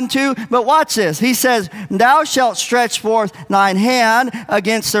we run to. But watch this. He says, thou shalt stretch forth thine hand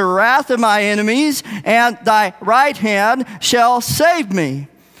against the wrath of my enemies, and thy right hand shall save me.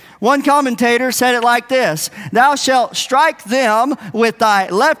 One commentator said it like this: thou shalt strike them with thy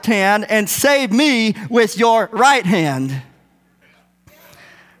left hand and save me with your right hand.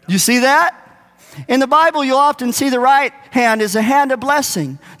 You see that? In the Bible, you'll often see the right hand is a hand of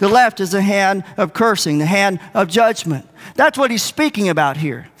blessing. The left is a hand of cursing, the hand of judgment. That's what he's speaking about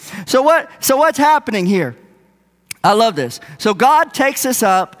here. So what's happening here? I love this. So God takes us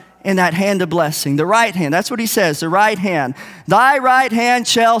up in that hand of blessing, the right hand. That's what he says, the right hand. Thy right hand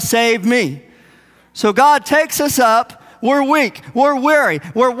shall save me. So God takes us up. We're weak, we're weary,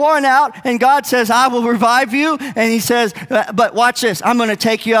 we're worn out, and God says, I will revive you. And he says, but watch this, I'm going to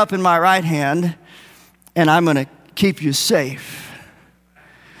take you up in my right hand, and I'm going to keep you safe.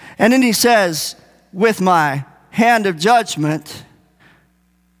 And then he says, with my hand of judgment,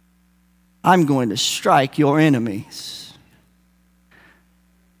 I'm going to strike your enemies.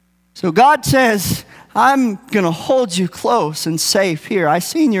 So God says, I'm going to hold you close and safe here. I've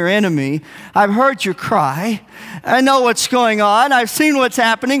seen your enemy. I've heard your cry. I know what's going on. I've seen what's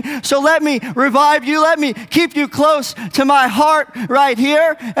happening. So let me revive you. Let me keep you close to my heart right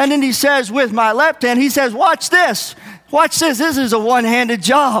here. And then he says, with my left hand, he says, watch this. Watch this. This is a one-handed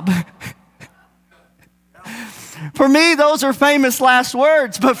job. For me, those are famous last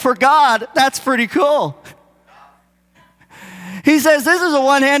words. But for God, that's pretty cool. He says, this is a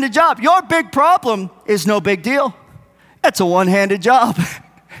one-handed job. Your big problem is no big deal. It's a one-handed job.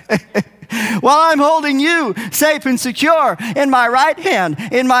 While I'm holding you safe and secure in my right hand,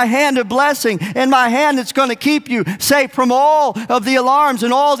 in my hand of blessing, in my hand that's going to keep you safe from all of the alarms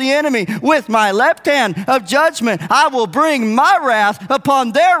and all the enemy, with my left hand of judgment, I will bring my wrath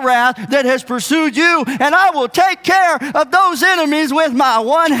upon their wrath that has pursued you, and I will take care of those enemies with my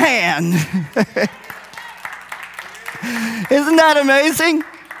one hand. Isn't that amazing?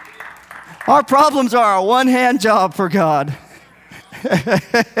 Our problems are a one-hand job for God.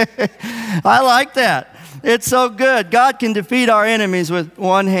 I like that. It's so good. God can defeat our enemies with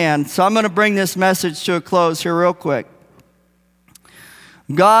one hand. So I'm going to bring this message to a close here real quick.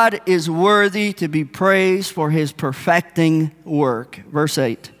 God is worthy to be praised for his perfecting work. Verse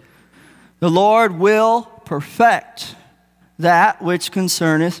 8. The Lord will perfect that which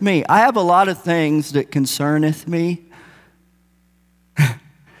concerneth me. I have a lot of things that concerneth me.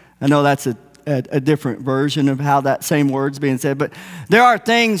 I know that's a different version of how that same word's being said, but there are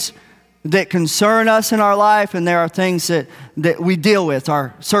things that concern us in our life, and there are things that we deal with,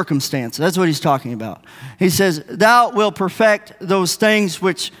 our circumstances. That's what he's talking about. He says, thou wilt perfect those things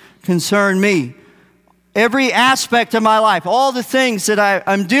which concern me. Every aspect of my life, all the things that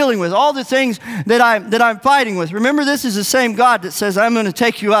I'm dealing with, all the things that I'm fighting with. Remember, this is the same God that says, I'm going to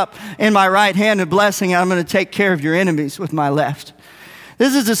take you up in my right hand of blessing, and I'm going to take care of your enemies with my left.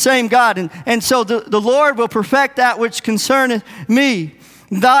 This is the same God. And so the Lord will perfect that which concerneth me.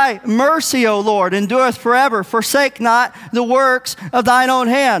 Thy mercy, O Lord, endureth forever. Forsake not the works of thine own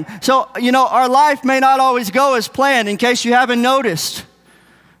hand. So, our life may not always go as planned, in case you haven't noticed.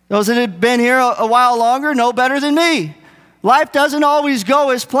 Those that have been here a while longer know better than me. Life doesn't always go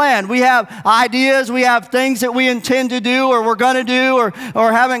as planned. We have ideas, we have things that we intend to do or we're going to do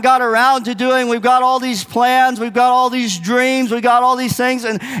or haven't got around to doing. We've got all these plans, we've got all these dreams, we've got all these things,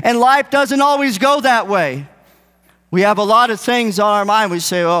 and life doesn't always go that way. We have a lot of things on our mind. We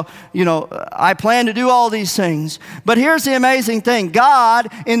say, well, I plan to do all these things. But here's the amazing thing. God,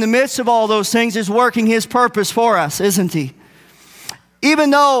 in the midst of all those things, is working his purpose for us, isn't he?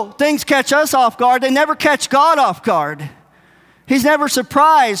 Even though things catch us off guard, they never catch God off guard. He's never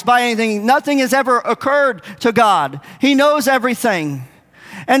surprised by anything. Nothing has ever occurred to God. He knows everything.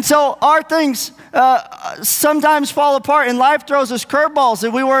 And so our things sometimes fall apart, and life throws us curveballs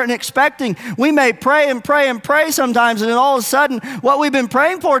that we weren't expecting. We may pray and pray and pray sometimes, and then all of a sudden, what we've been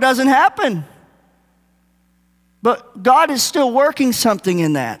praying for doesn't happen. But God is still working something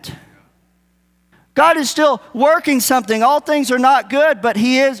in that. God is still working something. All things are not good, but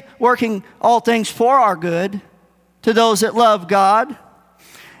He is working all things for our good to those that love God.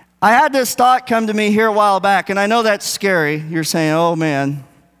 I had this thought come to me here a while back, and I know that's scary. You're saying, oh man.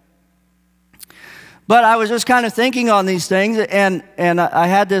 But I was just kind of thinking on these things, and I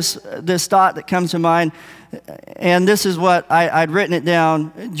had this thought that comes to mind, and this is what I'd written it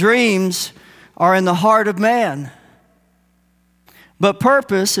down. Dreams are in the heart of man, but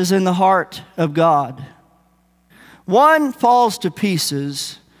purpose is in the heart of God. One falls to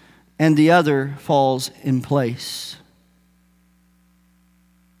pieces, and the other falls in place.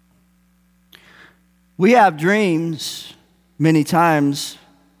 We have dreams, many times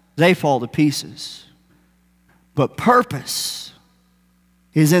they fall to pieces. But purpose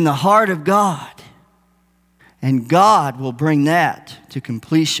is in the heart of God, and God will bring that to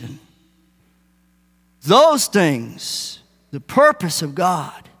completion. Those things, the purpose of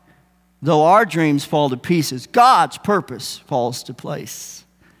God, though our dreams fall to pieces, God's purpose falls to place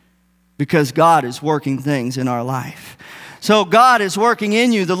because God is working things in our life. So God is working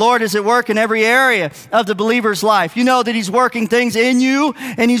in you. The Lord is at work in every area of the believer's life. You know that He's working things in you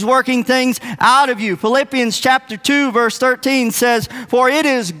and He's working things out of you. Philippians chapter 2 verse 13 says, "For it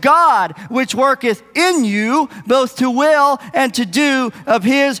is God which worketh in you both to will and to do of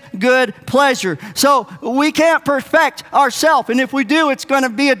His good pleasure." So we can't perfect ourselves, and if we do, it's going to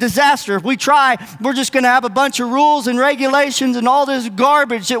be a disaster. If we try, we're just going to have a bunch of rules and regulations and all this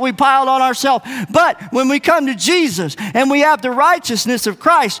garbage that we piled on ourselves. But when we come to Jesus and we have the righteousness of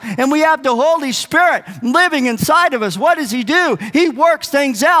Christ and we have the Holy Spirit living inside of us, what does He do? He works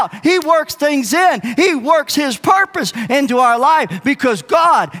things out. He works things in. He works His purpose into our life because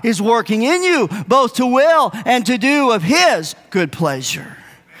God is working in you both to will and to do of His good pleasure.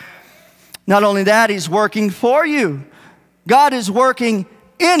 Not only that, He's working for you. God is working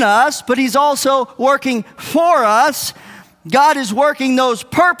in us, but He's also working for us. God is working those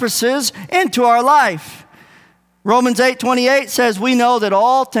purposes into our life. Romans 8:28 says, "We know that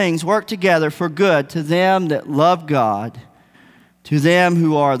all things work together for good to them that love God, to them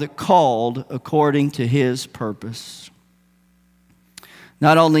who are the called according to His purpose."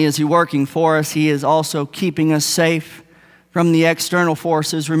 Not only is He working for us, He is also keeping us safe from the external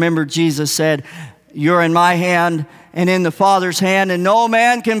forces. Remember, Jesus said, "You're in my hand and in the Father's hand, and no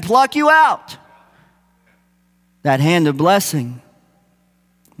man can pluck you out." That hand of blessing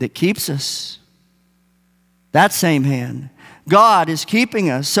that keeps us. That same hand. God is keeping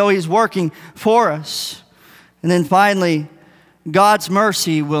us, so He's working for us. And then finally, God's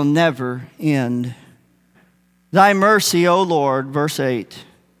mercy will never end. "Thy mercy, O Lord," verse 8,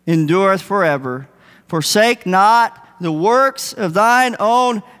 "endureth forever. Forsake not the works of thine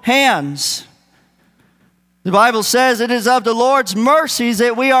own hands." The Bible says it is of the Lord's mercies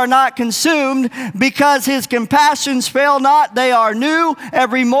that we are not consumed, because His compassions fail not. They are new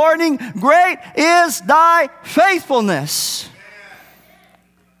every morning. Great is thy faithfulness.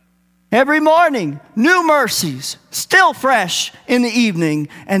 Every morning, new mercies, still fresh in the evening,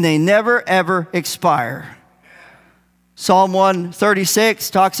 and they never ever expire. Psalm 136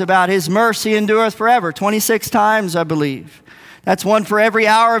 talks about His mercy endureth forever, 26 times, I believe. That's one for every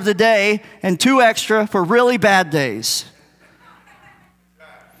hour of the day and 2 extra for really bad days.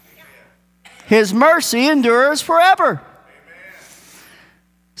 His mercy endures forever.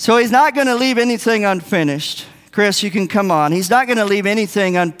 So He's not going to leave anything unfinished. Chris, you can come on. He's not going to leave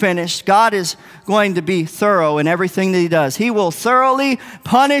anything unfinished. God is going to be thorough in everything that He does. He will thoroughly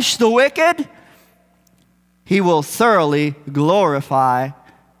punish the wicked. He will thoroughly glorify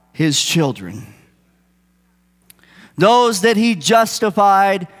His children. Those that He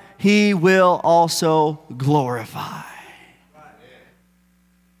justified, He will also glorify.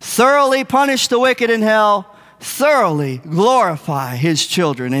 Thoroughly punish the wicked in hell, thoroughly glorify His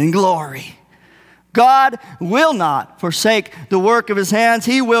children in glory. God will not forsake the work of His hands.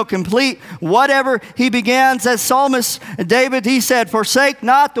 He will complete whatever He begins. As Psalmist David, he said, "Forsake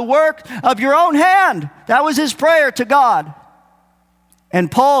not the work of your own hand." That was his prayer to God.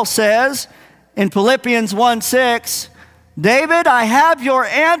 And Paul says in Philippians 1:6, "David, I have your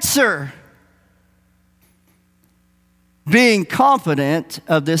answer, being confident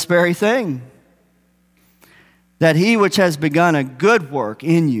of this very thing, that He which has begun a good work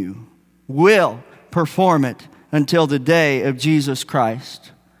in you will perform it until the day of Jesus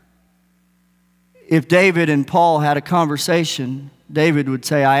Christ." If David and Paul had a conversation, David would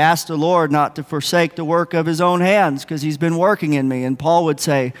say, "I asked the Lord not to forsake the work of His own hands because He's been working in me." And Paul would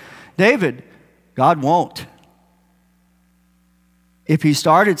say, "David, God won't. If He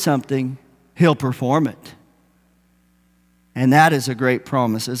started something, He'll perform it." And that is a great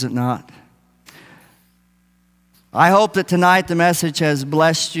promise, is it not? I hope that tonight the message has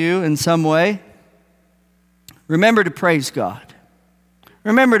blessed you in some way. Remember to praise God.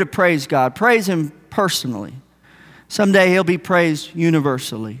 Remember to praise God. Praise Him personally. Someday He'll be praised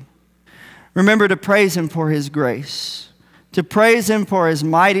universally. Remember to praise Him for His grace. To praise Him for His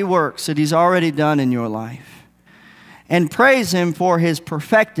mighty works that He's already done in your life. And praise Him for His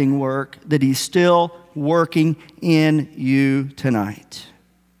perfecting work that He's still working in you tonight.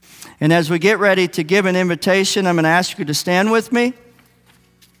 And as we get ready to give an invitation, I'm going to ask you to stand with me.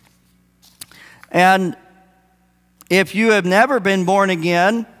 And if you have never been born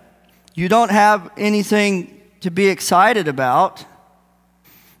again, you don't have anything to be excited about,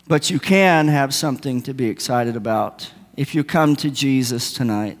 but you can have something to be excited about if you come to Jesus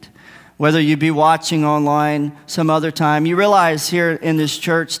tonight. Whether you be watching online some other time, you realize here in this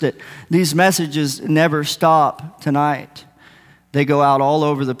church that these messages never stop tonight. They go out all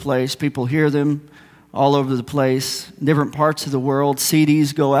over the place. People hear them all over the place, different parts of the world.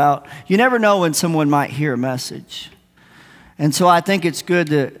 CDs go out. You never know when someone might hear a message. And so I think it's good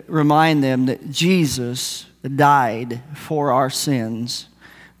to remind them that Jesus died for our sins,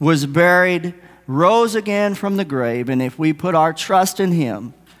 was buried, rose again from the grave, and if we put our trust in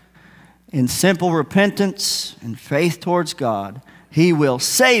Him, in simple repentance and faith towards God, He will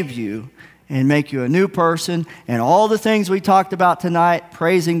save you and make you a new person. And all the things we talked about tonight,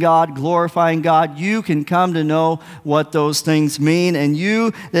 praising God, glorifying God, you can come to know what those things mean. And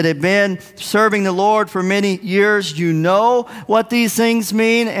you that have been serving the Lord for many years, you know what these things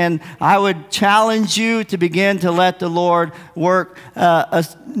mean. And I would challenge you to begin to let the Lord work a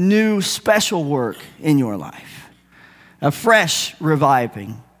new special work in your life. A fresh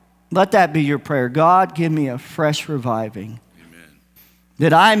reviving. Let that be your prayer. God, give me a fresh reviving.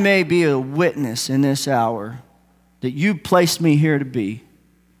 That I may be a witness in this hour that you placed me here to be.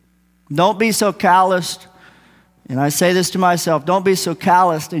 Don't be so calloused, and I say this to myself, don't be so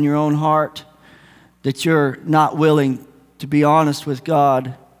calloused in your own heart that you're not willing to be honest with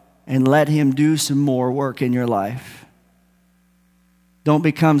God and let Him do some more work in your life. Don't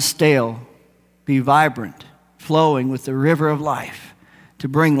become stale. Be vibrant, flowing with the river of life to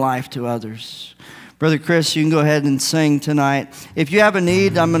bring life to others. Brother Chris, you can go ahead and sing tonight. If you have a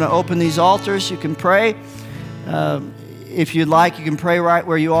need, I'm going to open these altars. You can pray. If you'd like, you can pray right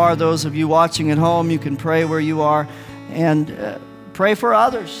where you are. Those of you watching at home, you can pray where you are. And pray for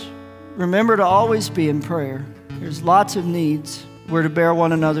others. Remember to always be in prayer. There's lots of needs. We're to bear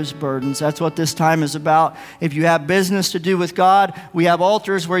one another's burdens. That's what this time is about. If you have business to do with God, we have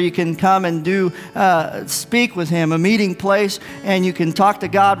altars where you can come and speak with Him, a meeting place, and you can talk to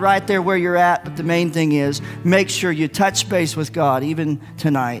God right there where you're at. But the main thing is, make sure you touch base with God, even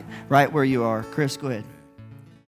tonight, right where you are. Chris, go ahead.